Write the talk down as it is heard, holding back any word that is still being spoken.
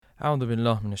أعوذ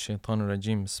بالله من الشيطان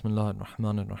الرجيم بسم الله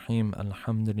الرحمن الرحيم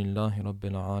الحمد لله رب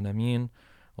العالمين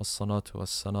والصلاة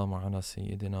والسلام على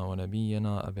سيدنا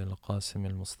ونبينا أبي القاسم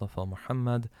المصطفى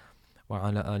محمد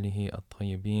وعلى آله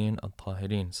الطيبين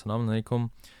الطاهرين. Assalamu alaikum,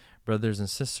 brothers and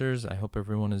sisters. I hope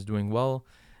everyone is doing well.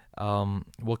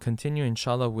 We'll continue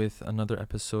inshallah with another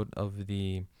episode of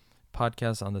the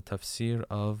podcast on the tafsir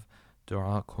of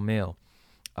Dua Kumail.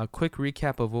 A quick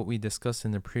recap of what we discussed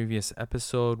in the previous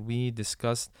episode. We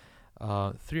discussed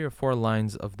 3 or 4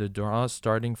 lines of the dua,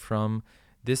 starting from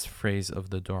this phrase of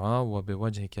the dua,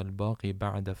 وَبِوَجْهِكَ الْبَاقِ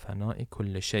بَعْدَ فَنَاءِ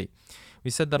كُلِّ شَيْءٍ.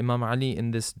 We said that Imam Ali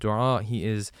in this dua, he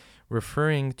is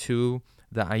referring to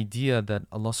the idea that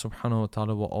Allah subhanahu wa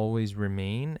ta'ala will always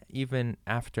remain even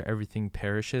after everything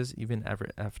perishes, even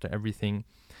after everything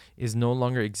is no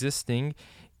longer existing.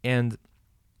 And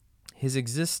His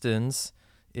existence,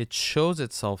 it shows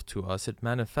itself to us, it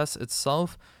manifests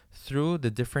itself through the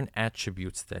different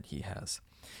attributes that He has.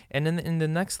 And in the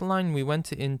next line, we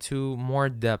went into more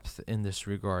depth in this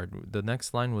regard. The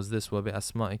next line was this,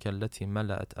 وَبِأَسْمَائِكَ الَّتِي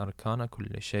مَلَأَتْ أَرْكَانَ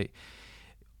كُلِّ شَيْءٍ.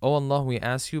 O Allah, we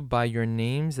ask you by your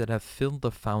names that have filled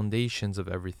the foundations of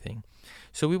everything.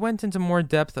 So we went into more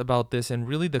depth about this, and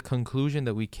really the conclusion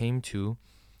that we came to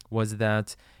was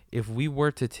that if we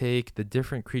were to take the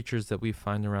different creatures that we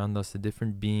find around us, the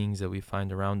different beings that we find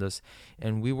around us,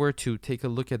 and we were to take a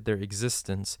look at their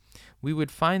existence, we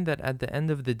would find that at the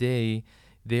end of the day,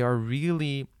 they are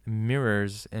really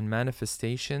mirrors and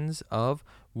manifestations of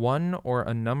one or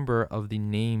a number of the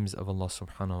names of Allah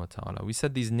subhanahu wa ta'ala. We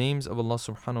said these names of Allah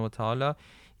subhanahu wa ta'ala,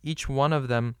 each one of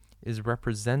them is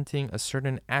representing a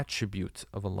certain attribute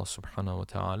of Allah subhanahu wa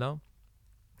ta'ala.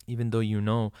 Even though you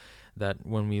know that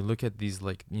when we look at these,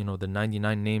 the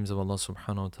 99 names of Allah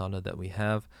subhanahu wa ta'ala that we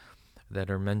have, that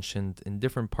are mentioned in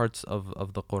different parts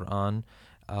of the Quran,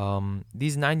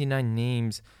 these 99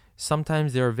 names,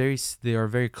 sometimes they are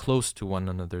very close to one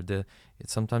another.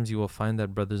 Sometimes you will find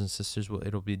that brothers and sisters,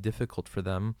 it'll be difficult for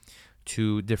them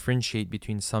to differentiate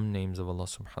between some names of Allah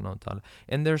subhanahu wa ta'ala.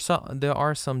 And there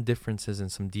are some differences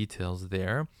and some details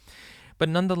there. But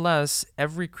nonetheless,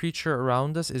 every creature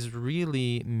around us is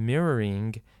really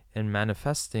mirroring and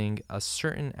manifesting a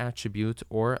certain attribute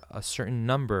or a certain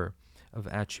number of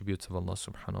attributes of Allah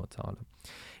subhanahu wa ta'ala.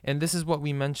 And this is what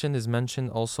we mentioned, is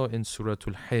mentioned also in Surah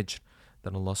Al-Hijr,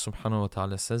 that Allah subhanahu wa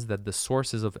ta'ala says that the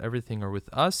sources of everything are with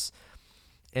us,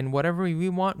 and whatever we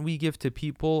want, we give to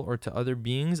people or to other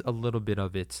beings a little bit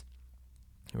of it.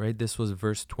 Right? This was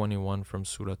verse 21 from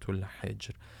Surah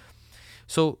Al-Hijr.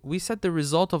 So we said the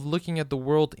result of looking at the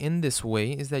world in this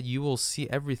way is that you will see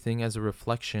everything as a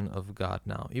reflection of God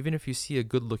now. Even if you see a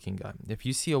good-looking guy, if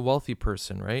you see a wealthy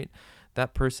person, right?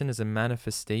 That person is a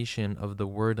manifestation of the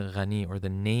word Ghani, or the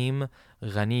name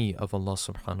Ghani of Allah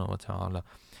subhanahu wa ta'ala.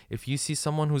 If you see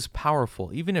someone who's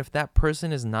powerful, even if that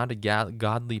person is not a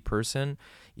godly person,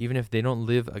 even if they don't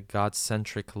live a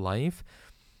God-centric life,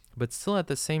 but still at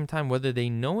the same time, whether they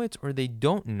know it or they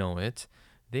don't know it,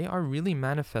 they are really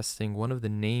manifesting one of the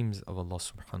names of Allah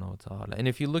subhanahu wa ta'ala. And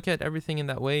if you look at everything in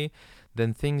that way,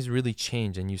 then things really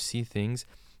change and you see things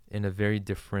in a very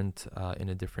different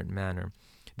manner.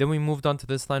 Then we moved on to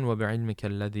this line, وَبِعِلْمِكَ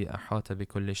الَّذِي أَحَاطَ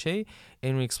بِكُلِّ شَيْءٍ,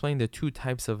 and we explained the 2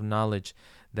 types of knowledge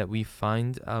that we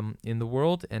find in the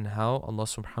world, and how Allah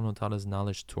subhanahu wa ta'ala's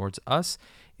knowledge towards us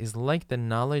is like the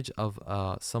knowledge of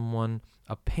a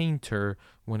painter,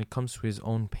 when it comes to his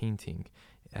own painting,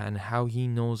 and how he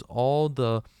knows all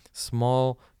the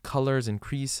small colors and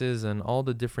creases and all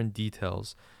the different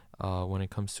details when it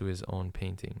comes to his own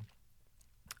painting.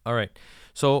 All right,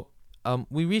 so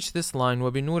we reach this line,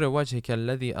 وَبِنُورِ وَجْهِكَ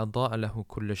الَّذِي أَضَاءَ لَهُ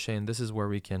كُلَّ شَيْءٍ, and this is where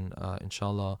we can,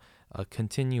 inshallah,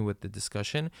 continue with the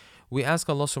discussion. We ask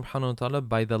Allah subhanahu wa ta'ala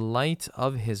by the light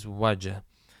of His wajh,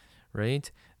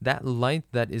 right? That light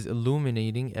that is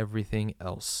illuminating everything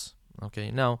else.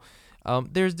 Okay, now,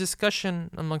 there's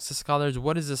discussion amongst the scholars,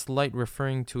 what is this light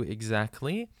referring to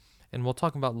exactly? And we'll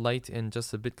talk about light in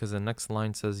just a bit, because the next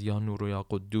line says, Ya Nuru Ya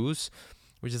Quddus,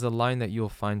 which is a line that you'll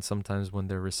find sometimes when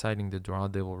they're reciting the dua,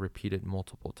 they will repeat it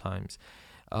multiple times.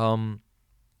 But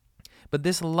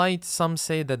this light, some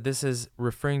say that this is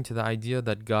referring to the idea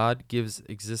that God gives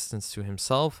existence to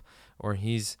Himself, or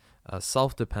He's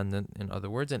self-dependent, in other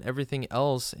words, and everything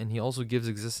else, and He also gives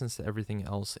existence to everything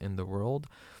else in the world.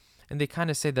 And they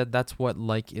kind of say that that's what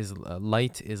light is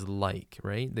like,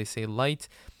 right? They say light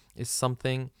is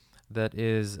something that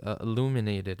is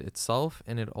illuminated itself,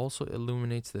 and it also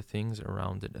illuminates the things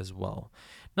around it as well.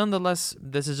 Nonetheless,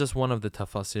 this is just one of the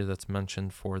tafasir that's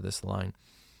mentioned for this line.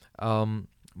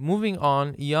 Moving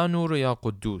on, Ya Nuru Ya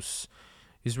Quddus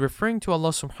is referring to Allah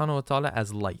subhanahu wa ta'ala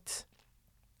as light.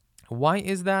 Why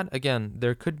is that? Again,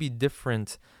 there could be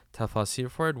different tafsir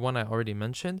for it. One I already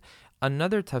mentioned.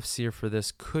 Another tafsir for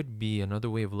this could be, another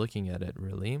way of looking at it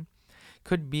really,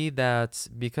 could be that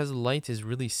because light is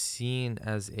really seen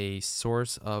as a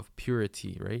source of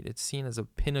purity, right? It's seen as a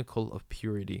pinnacle of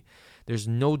purity. There's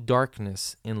no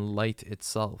darkness in light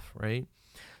itself, right?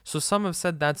 So some have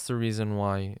said that's the reason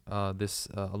why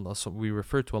we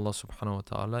refer to Allah subhanahu wa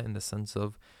ta'ala in the sense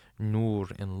of nur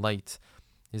and light,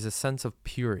 is a sense of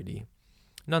purity.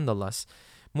 Nonetheless,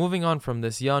 moving on from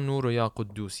this, Ya Nur Ya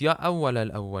Quddus, Ya Awwal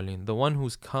al-Awwalin, the one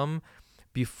who's come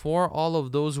before all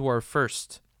of those who are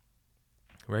first,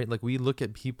 right? Like we look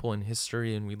at people in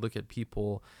history and we look at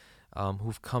people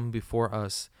who've come before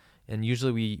us, and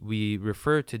usually we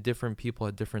refer to different people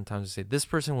at different times to say, this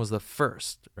person was the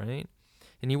first, right?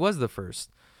 And he was the first.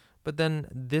 But then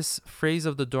this phrase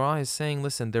of the dua is saying,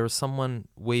 listen, there was someone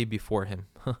way before him,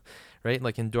 right?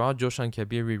 Like in Dua Joshan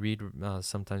Kabir, we read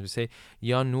sometimes, we say,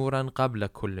 Ya Nuran Qabla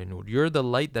Kulli Nur. You're the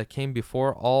light that came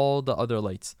before all the other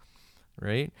lights,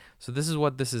 right? So this is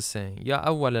what this is saying. Ya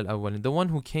Awwal al-Awwalin, the one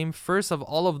who came first of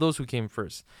all of those who came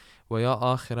first. Wa Ya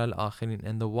Akhir al-Akhirin,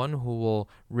 and the one who will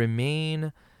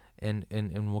remain and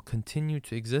will continue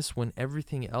to exist when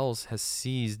everything else has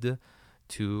ceased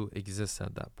to exist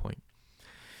at that point.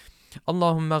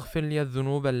 Allahumma ghfir li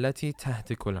adh-dhunub allati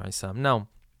tahtiku al-'isam. Now,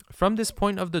 from this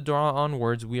point of the dua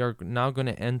onwards, we are now going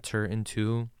to enter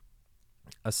into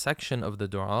a section of the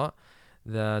dua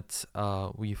that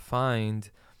we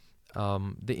find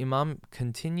the Imam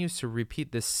continues to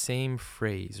repeat the same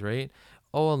phrase, right?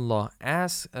 Oh Allah,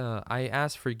 I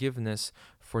ask forgiveness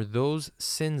for those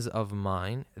sins of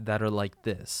mine that are like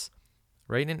this,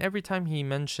 right? And every time he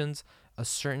mentions a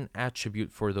certain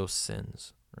attribute for those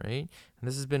sins, right? And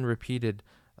this has been repeated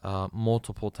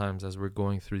multiple times as we're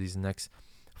going through these next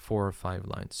 4 or 5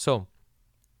 lines. So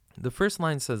the first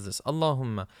line says this: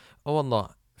 Allahumma, oh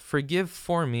Allah, forgive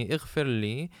for me, ighfir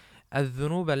li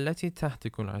الذنوب التي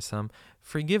تهتك العصام,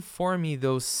 forgive for me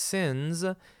those sins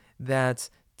that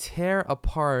tear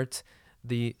apart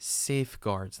the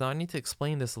safeguards. Now I need to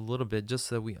explain this a little bit just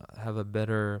so that we have a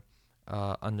better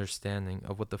understanding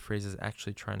of what the phrase is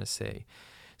actually trying to say.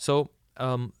 So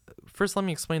first let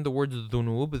me explain the word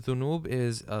dhunub. Dhunub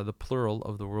is the plural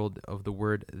of the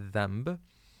word dhanb.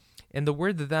 And the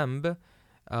word dhanb,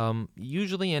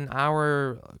 usually in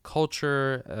our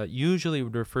culture, usually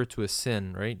would refer to a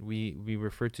sin, right? We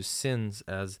refer to sins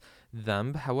as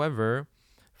dhanb. However,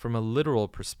 from a literal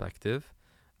perspective,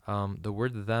 the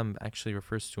word dhanb actually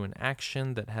refers to an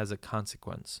action that has a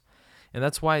consequence. And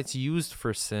that's why it's used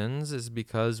for sins, is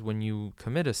because when you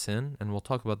commit a sin, and we'll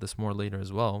talk about this more later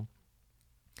as well,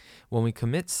 when we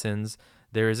commit sins,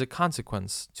 there is a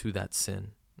consequence to that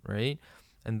sin, right?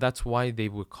 And that's why they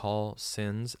would call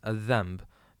sins a dhanb,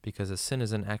 because a sin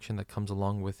is an action that comes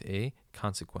along with a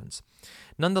consequence.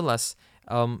 Nonetheless,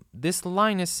 this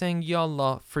line is saying, Ya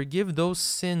Allah, forgive those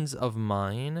sins of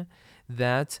mine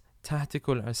that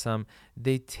tahtikul asam,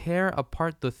 they tear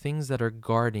apart the things that are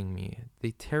guarding me. They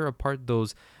tear apart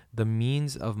the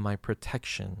means of my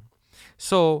protection.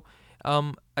 So,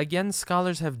 again,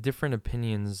 scholars have different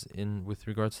opinions with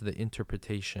regards to the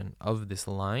interpretation of this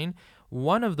line.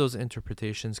 One of those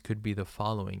interpretations could be the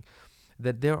following: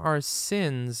 that there are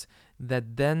sins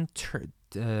that then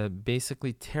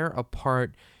basically tear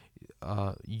apart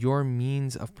your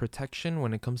means of protection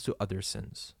when it comes to other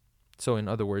sins. So in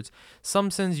other words, some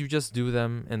sins you just do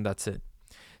them and that's it.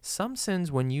 Some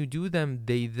sins, when you do them,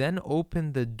 they then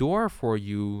open the door for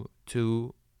you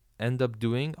to end up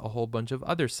doing a whole bunch of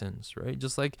other sins, right?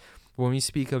 Just like when we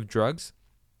speak of drugs,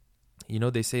 you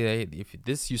know, they say, hey,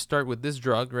 if you start with this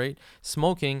drug, right?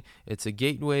 Smoking, it's a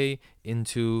gateway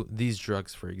into these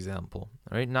drugs, for example,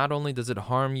 right? Not only does it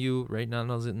harm you, right? Not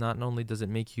only does it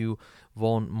make you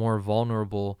more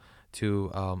vulnerable to,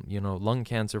 lung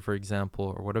cancer, for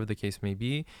example, or whatever the case may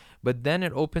be, but then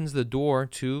it opens the door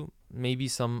to maybe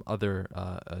some other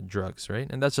drugs, right?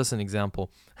 And that's just an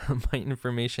example. My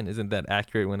information isn't that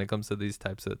accurate when it comes to these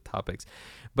types of topics,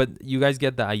 but you guys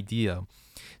get the idea.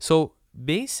 So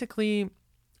basically,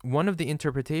 one of the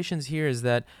interpretations here is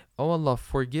that, oh Allah,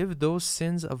 forgive those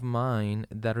sins of mine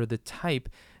that are the type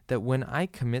that when I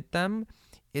commit them,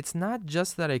 it's not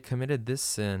just that I committed this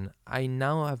sin, I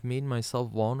now have made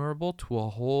myself vulnerable to a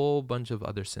whole bunch of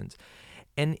other sins.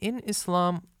 And in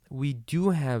Islam, we do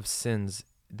have sins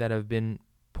that have been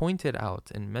pointed out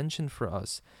and mentioned for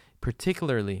us,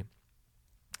 particularly,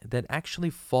 that actually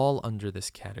fall under this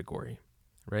category.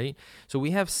 Right? So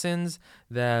we have sins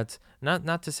that,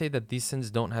 not to say that these sins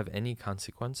don't have any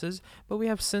consequences, but we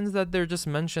have sins that they're just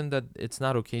mentioned that it's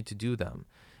not okay to do them.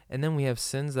 And then we have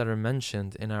sins that are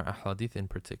mentioned in our ahadith in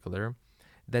particular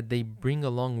that they bring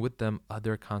along with them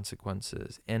other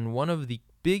consequences. And one of the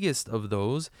biggest of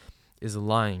those is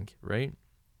lying, right?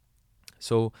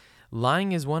 So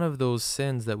lying is one of those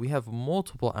sins that we have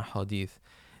multiple ahadith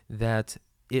that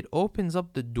it opens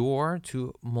up the door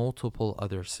to multiple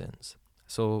other sins.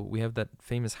 So we have that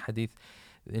famous hadith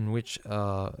in which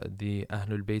the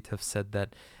Ahlul Bayt have said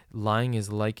that lying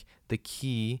is like the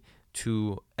key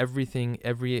to everything,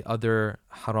 every other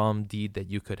haram deed that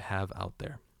you could have out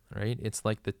there, right? It's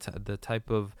like the type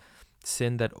of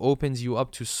sin that opens you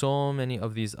up to so many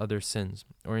of these other sins.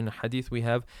 Or in a hadith we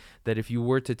have that if you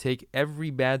were to take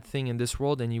every bad thing in this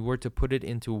world and you were to put it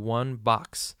into one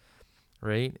box,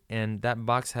 right? And that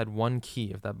box had one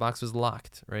key. If that box was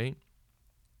locked, right?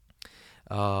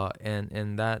 And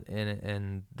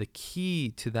the key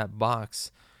to that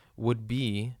box would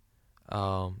be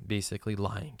basically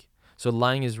lying. So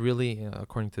lying is really,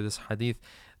 according to this hadith,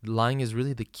 lying is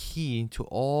really the key to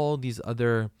all these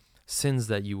other sins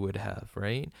that you would have,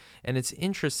 right? And it's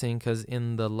interesting because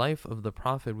in the life of the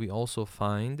Prophet, we also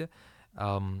find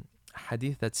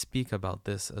hadith that speak about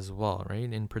this as well,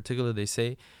 right? In particular, they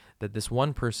say that this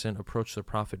one person approached the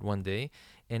Prophet one day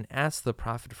and asked the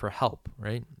Prophet for help,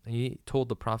 right? He told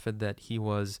the Prophet that he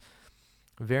was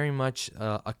very much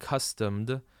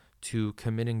accustomed to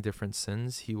committing different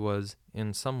sins. He was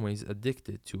in some ways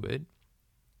addicted to it.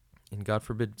 And God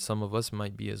forbid, some of us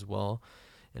might be as well.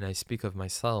 And I speak of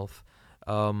myself.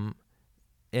 And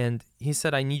he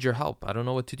said, I need your help. I don't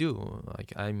know what to do.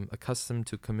 Like, I'm accustomed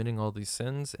to committing all these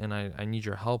sins and I need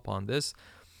your help on this.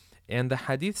 And the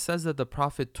hadith says that the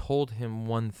Prophet told him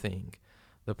one thing.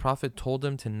 The Prophet told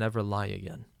him to never lie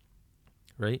again,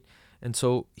 right? And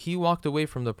so he walked away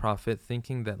from the Prophet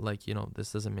thinking that, like,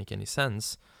 this doesn't make any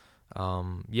sense.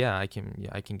 I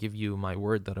can give you my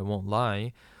word that I won't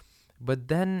lie. But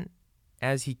then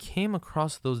as he came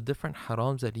across those different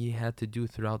harams that he had to do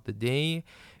throughout the day,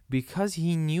 because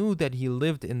he knew that he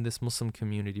lived in this Muslim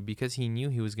community, because he knew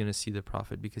he was going to see the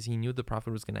Prophet, because he knew the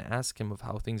Prophet was going to ask him of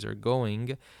how things are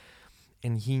going,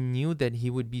 and he knew that he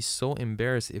would be so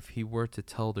embarrassed if he were to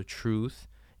tell the truth,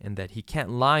 and that he can't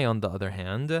lie on the other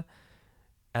hand.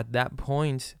 At that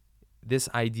point, this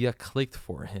idea clicked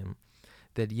for him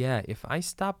that, if I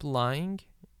stop lying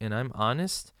and I'm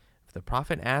honest, if the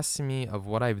Prophet asks me of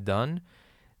what I've done,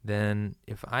 then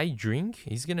if I drink,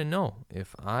 he's going to know.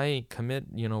 If I commit,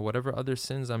 whatever other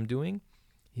sins I'm doing,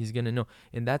 he's going to know.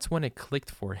 And that's when it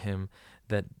clicked for him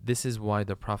that this is why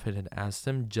the Prophet had asked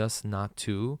him just not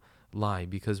to lie,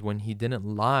 because when he didn't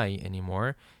lie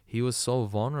anymore, he was so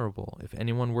vulnerable. If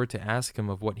anyone were to ask him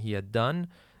of what he had done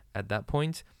at that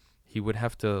point, he would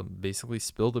have to basically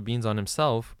spill the beans on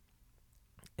himself,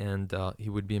 and he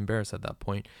would be embarrassed at that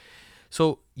point.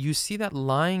 So you see that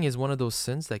lying is one of those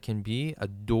sins that can be a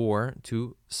door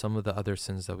to some of the other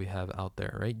sins that we have out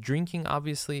there, right? Drinking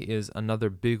obviously is another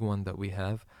big one that we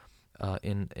have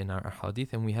in our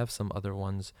hadith, and we have some other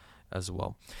ones as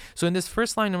well. So in this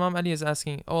first line, Imam Ali is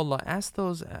asking, oh Allah,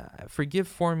 forgive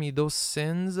for me those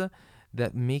sins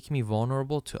that make me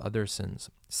vulnerable to other sins.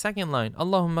 Second line,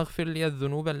 Allahumma ghfir li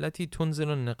adh-dhunub allati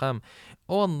tunzilu an-niqam.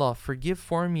 Oh Allah, forgive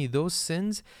for me those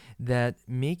sins that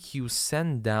make you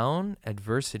send down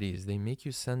adversities. They make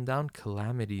you send down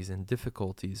calamities and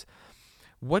difficulties.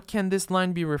 What can this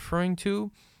line be referring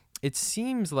to? It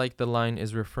seems like the line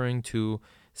is referring to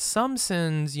some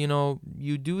sins,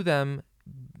 you do them,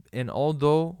 and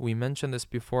although we mentioned this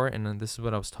before, and this is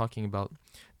what I was talking about,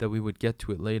 that we would get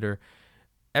to it later,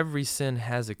 every sin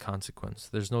has a consequence.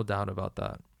 There's no doubt about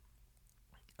that.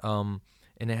 And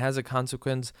it has a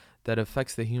consequence that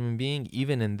affects the human being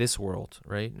even in this world,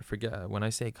 right? Forget, when I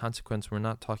say consequence, we're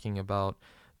not talking about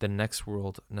the next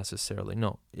world necessarily.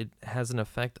 No, it has an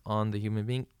effect on the human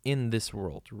being in this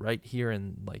world, right here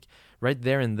and right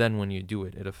there and then when you do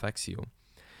it, it affects you.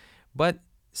 But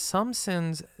some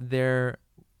sins,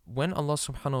 when Allah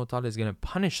subhanahu wa ta'ala is going to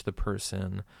punish the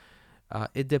person,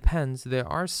 it depends. There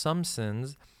are some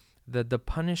sins that the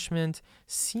punishment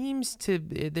seems to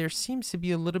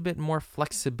be a little bit more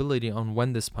flexibility on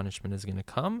when this punishment is going to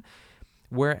come,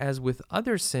 whereas with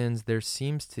other sins there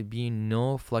seems to be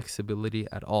no flexibility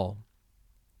at all.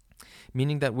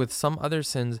 Meaning that with some other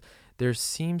sins there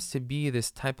seems to be this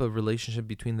type of relationship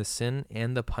between the sin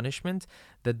and the punishment,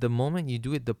 that the moment you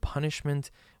do it, the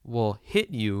punishment will hit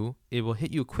you. It will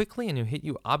hit you quickly and it will hit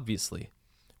you obviously,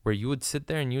 where you would sit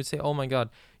there and you would say, oh my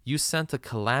God, you sent a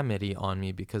calamity on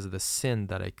me because of the sin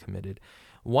that I committed.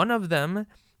 One of them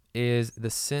is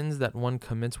the sins that one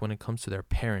commits when it comes to their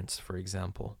parents, for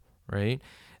example, right?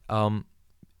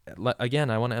 Again,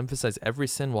 I want to emphasize every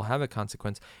sin will have a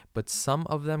consequence, but some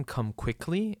of them come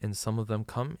quickly and some of them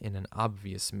come in an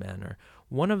obvious manner.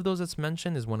 One of those that's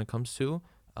mentioned is when it comes to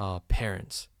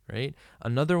parents, right?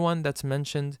 Another one that's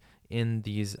mentioned in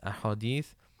these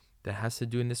ahadith that has to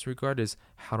do in this regard is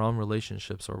haram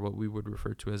relationships, or what we would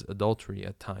refer to as adultery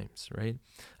at times, right?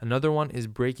 Another one is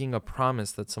breaking a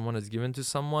promise that someone has given to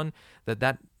someone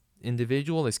that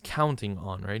individual is counting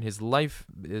on, right? His life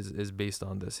is based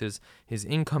on this. His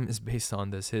income is based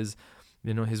on this. His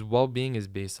well-being is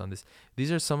based on this.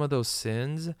 These are some of those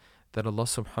sins that Allah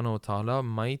subhanahu wa ta'ala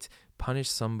might punish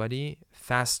somebody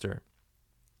faster,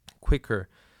 quicker,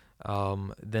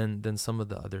 than some of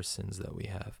the other sins that we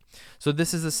have. So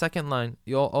this is the second line.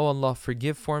 Oh Allah,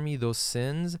 forgive for me those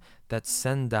sins that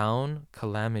send down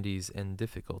calamities and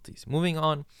difficulties. Moving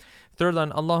on. Third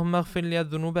line. Allahumma ghfir li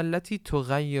adh-dhunub allati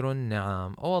tughayyiru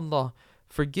an-ni'am. Oh Allah,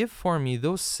 forgive for me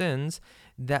those sins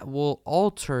that will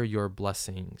alter your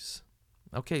blessings.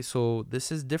 Okay, so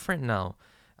this is different now.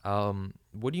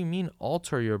 What do you mean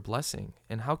alter your blessing?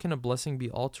 And how can a blessing be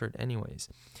altered anyways?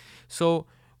 So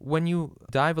when you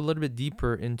dive a little bit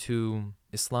deeper into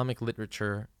Islamic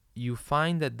literature, you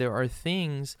find that there are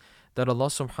things that Allah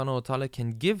subhanahu wa ta'ala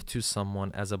can give to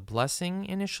someone as a blessing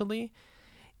initially,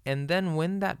 and then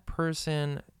when that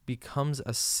person becomes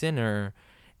a sinner,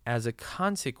 as a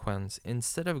consequence,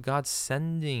 instead of God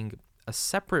sending a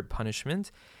separate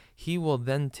punishment, He will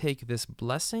then take this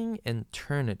blessing and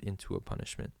turn it into a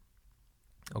punishment.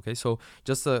 Okay, so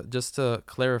just to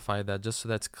clarify that, just so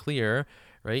that's clear,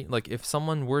 right? Like if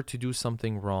someone were to do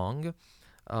something wrong,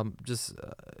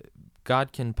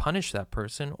 God can punish that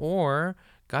person, or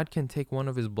God can take one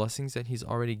of His blessings that He's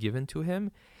already given to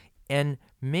him and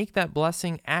make that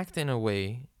blessing act in a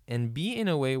way and be in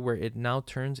a way where it now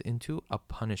turns into a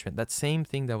punishment. That same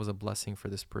thing that was a blessing for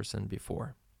this person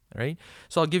before, right?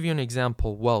 So I'll give you an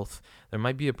example. Wealth. There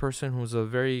might be a person who's a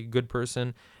very good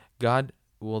person. God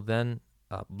will then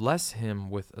bless him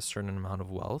with a certain amount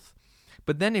of wealth.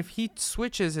 But then if he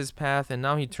switches his path and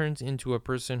now he turns into a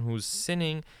person who's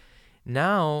sinning,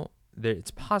 now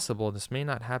it's possible, this may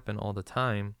not happen all the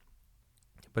time,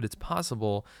 but it's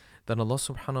possible that Allah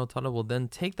subhanahu wa ta'ala will then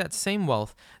take that same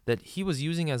wealth that he was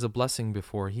using as a blessing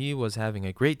before. He was having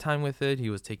a great time with it. He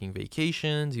was taking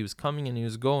vacations. He was coming and he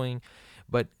was going.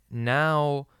 But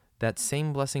now that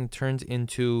same blessing turns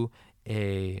into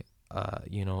it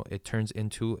turns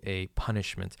into a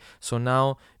punishment. So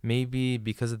now maybe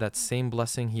because of that same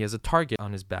blessing, he has a target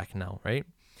on his back now, right?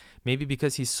 Maybe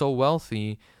because he's so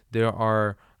wealthy, there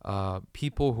are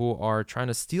people who are trying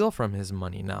to steal from his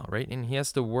money now, right? And he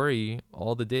has to worry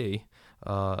all the day,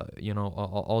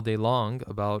 all day long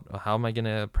about how am I going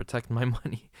to protect my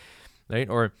money, right?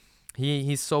 Or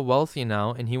he's so wealthy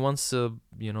now and he wants to,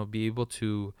 be able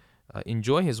to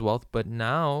enjoy his wealth, but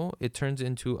now it turns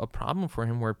into a problem for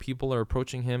him where people are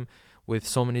approaching him with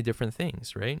so many different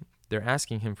things, right? They're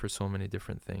asking him for so many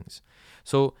different things.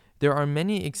 So there are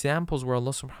many examples where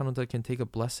Allah subhanahu wa ta'ala can take a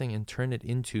blessing and turn it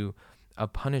into a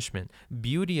punishment.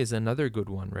 Beauty is another good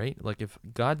one, right? Like if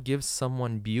God gives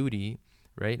someone beauty,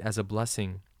 right, as a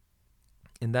blessing,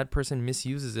 and that person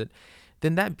misuses it,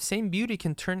 then that same beauty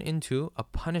can turn into a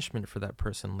punishment for that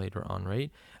person later on,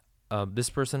 right? This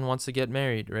person wants to get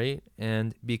married, right?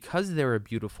 And because they're a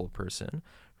beautiful person,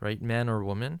 right, man or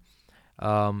woman,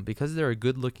 because they're a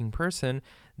good-looking person,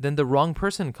 then the wrong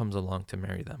person comes along to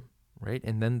marry them, right?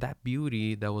 And then that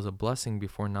beauty that was a blessing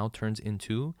before now turns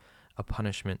into a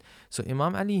punishment. So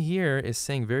Imam Ali here is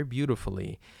saying very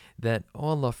beautifully that, oh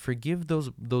Allah, forgive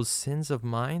those sins of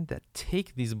mine that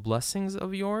take these blessings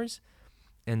of yours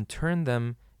and turn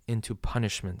them into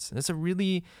punishments. And it's a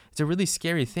really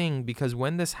scary thing, because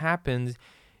when this happens,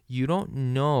 you don't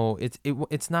know,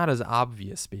 it's not as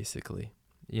obvious, basically,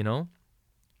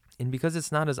 and because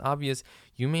it's not as obvious,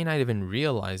 you may not even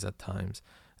realize at times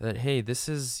that, hey, this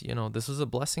was a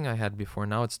blessing I had before,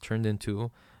 now it's turned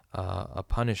into a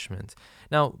punishment.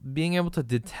 Now, being able to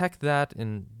detect that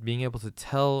and being able to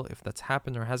tell if that's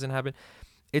happened or hasn't happened,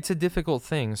 it's a difficult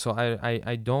thing. So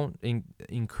I don't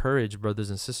encourage brothers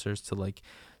and sisters to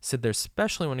sit there,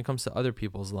 especially when it comes to other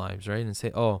people's lives, right? And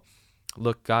say, oh,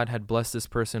 look, God had blessed this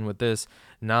person with this.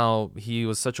 Now he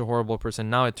was such a horrible person.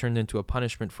 Now it turned into a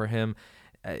punishment for him.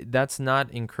 That's not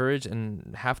encouraged,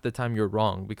 and half the time you're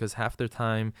wrong, because half the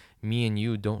time me and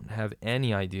you don't have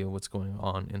any idea what's going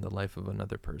on in the life of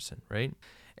another person, right?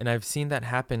 And I've seen that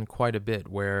happen quite a bit,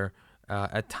 where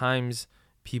at times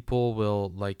people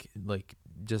will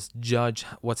just judge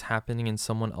what's happening in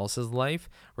someone else's life,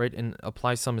 right, and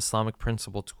apply some Islamic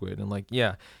principle to it.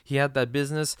 And he had that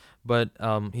business, but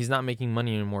he's not making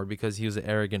money anymore because he was an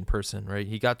arrogant person, right?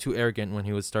 He got too arrogant when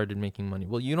he started making money.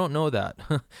 Well, you don't know that.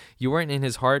 You weren't in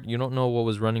his heart. You don't know what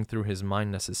was running through his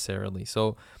mind necessarily.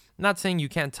 So Not saying you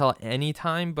can't tell any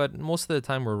time, but most of the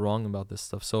time we're wrong about this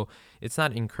stuff. So it's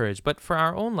not encouraged. But for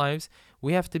our own lives,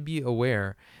 we have to be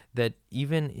aware that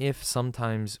even if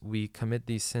sometimes we commit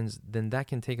these sins, then that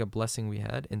can take a blessing we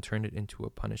had and turn it into a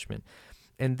punishment.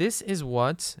 And this is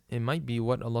it might be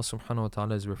what Allah subhanahu wa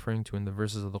ta'ala is referring to in the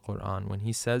verses of the Quran when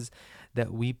He says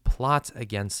that we plot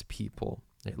against people.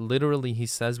 Literally, He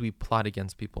says we plot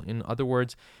against people. In other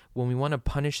words, when we want to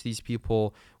punish these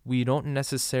people, we don't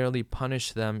necessarily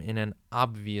punish them in an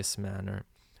obvious manner.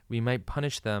 We might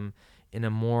punish them in a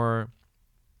more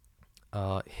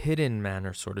hidden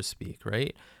manner, so to speak,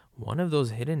 right? One of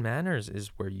those hidden manners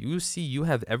is where you see you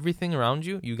have everything around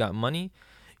you. You got money,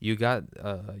 you got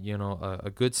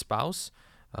a good spouse,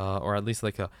 or at least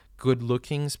like a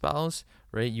good-looking spouse,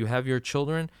 right? You have your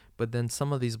children, but then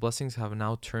some of these blessings have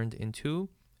now turned into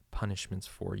punishments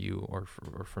for you or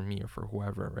for me or for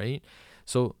whoever, right?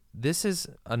 So this is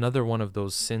another one of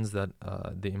those sins that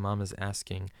the Imam is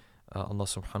asking Allah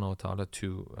subhanahu wa ta'ala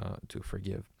to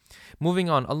forgive. Moving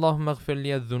on, Allahumma ghfir li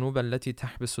adh-dhunub allati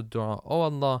tahbisu ad-du'a. Oh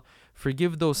Allah,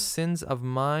 forgive those sins of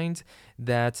mine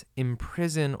that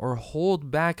imprison or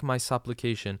hold back my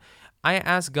supplication. I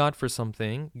ask God for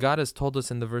something. God has told us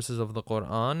in the verses of the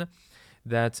Quran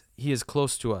that He is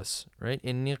close to us, right?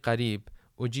 Inni qareeb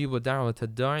ujibu da'wat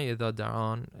ad-da'i idha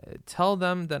da'an. Tell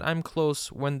them that I'm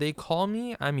close. When they call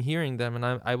me, I'm hearing them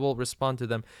and I will respond to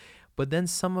them. But then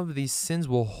some of these sins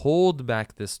will hold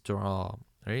back this dua,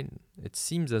 right? It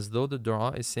seems as though the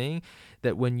dua is saying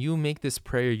that when you make this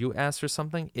prayer, you ask for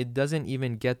something, it doesn't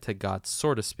even get to God,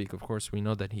 so to speak. Of course, we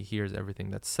know that He hears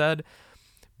everything that's said,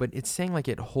 but it's saying like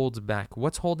it holds back.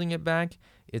 What's holding it back?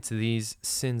 It's these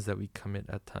sins that we commit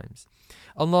at times.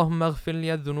 Allahumma ghfir li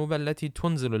adh-dhunub allati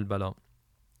tunzilu al-bala.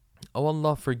 Oh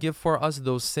Allah, forgive for us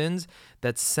those sins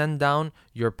that send down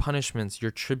your punishments, your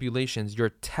tribulations, your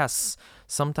tests.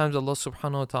 Sometimes Allah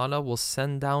subhanahu wa ta'ala will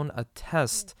send down a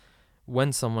test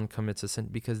when someone commits a sin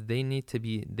because they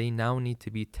now need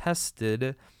to be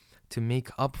tested to make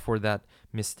up for that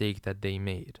mistake that they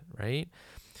made, right?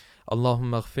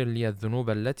 Allahumma ghfir li adh-dhunub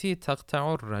allati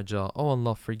taqta'u ar-raja. Oh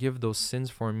Allah, forgive those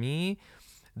sins for me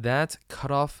that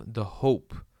cut off the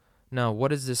hope. Now,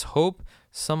 what is this hope?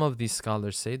 Some of these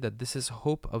scholars say that this is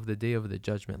hope of the day of the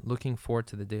judgment, looking forward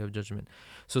to the day of judgment.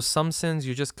 So some sins,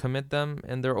 you just commit them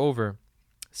and they're over.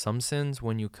 Some sins,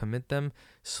 when you commit them,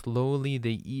 slowly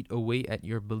they eat away at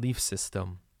your belief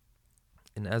system.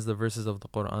 And as the verses of the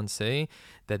Quran say,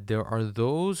 that there are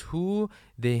those who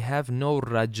they have no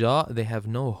raja, they have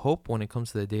no hope when it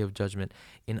comes to the day of judgment.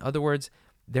 In other words,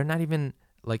 they're not even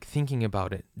like thinking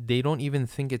about it. They don't even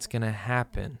think it's going to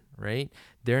happen, right?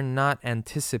 They're not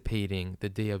anticipating the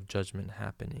day of judgment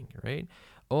happening, right?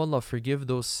 Oh Allah, forgive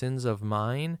those sins of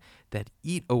mine that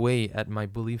eat away at my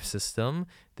belief system.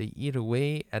 They eat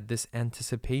away at this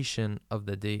anticipation of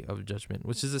the day of judgment,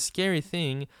 which is a scary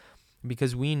thing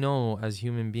because we know as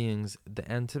human beings, the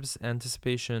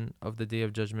anticipation of the day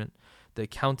of judgment, the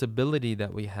accountability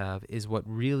that we have is what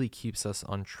really keeps us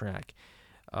on track.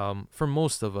 For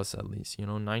most of us at least,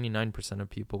 99% of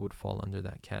people would fall under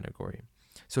that category.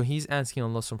 So he's asking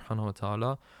Allah subhanahu wa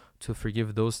ta'ala to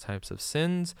forgive those types of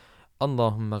sins.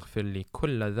 Allahumma ghfir li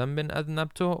kulla dhanbin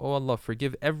adnabtu. Oh Allah,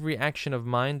 forgive every action of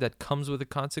mine that comes with a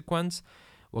consequence.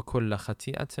 Wa kulla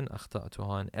khati'atin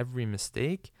akhta'tuha, and every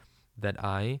mistake that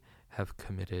I have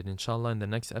committed. Inshallah, in the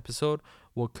next episode,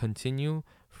 we'll continue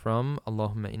from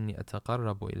Allahumma inni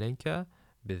ataqarrabu ilayka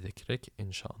bi dhikrik,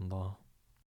 inshallah.